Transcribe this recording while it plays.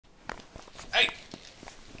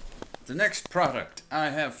The next product I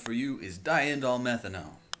have for you is diindolylmethane,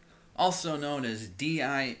 also known as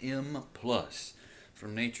DIM Plus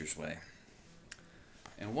from Nature's Way.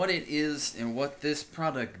 And what it is and what this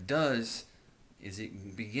product does is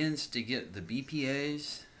it begins to get the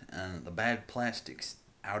BPAs and the bad plastics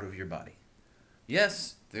out of your body.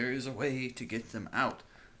 Yes, there is a way to get them out,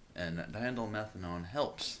 and diindolylmethane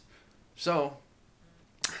helps. So,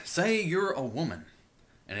 say you're a woman,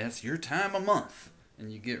 and it's your time of month,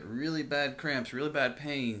 and you get really bad cramps, really bad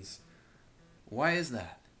pains. Why is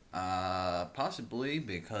that? Possibly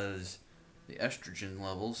because the estrogen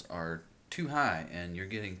levels are too high, and you're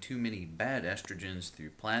getting too many bad estrogens through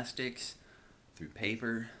plastics, through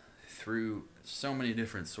paper, through so many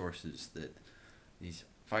different sources that these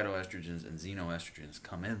phytoestrogens and xenoestrogens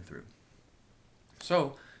come in through.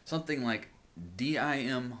 So, something like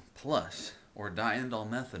DIM Plus or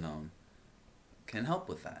diindolylmethane can help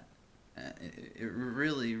with that. It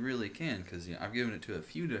really, really can, because I've given it to a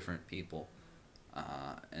few different people,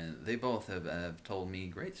 and they both have told me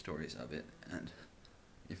great stories of it. And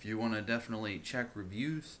if you want to definitely check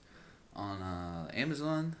reviews on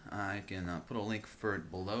Amazon, I can put a link for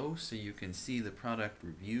it below so you can see the product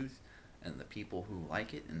reviews and the people who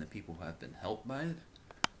like it and the people who have been helped by it.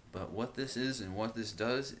 But what this is and what this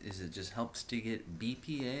does is it just helps to get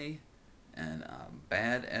BPA and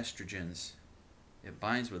bad estrogens. It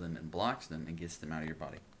binds with them and blocks them and gets them out of your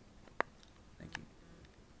body. Thank you.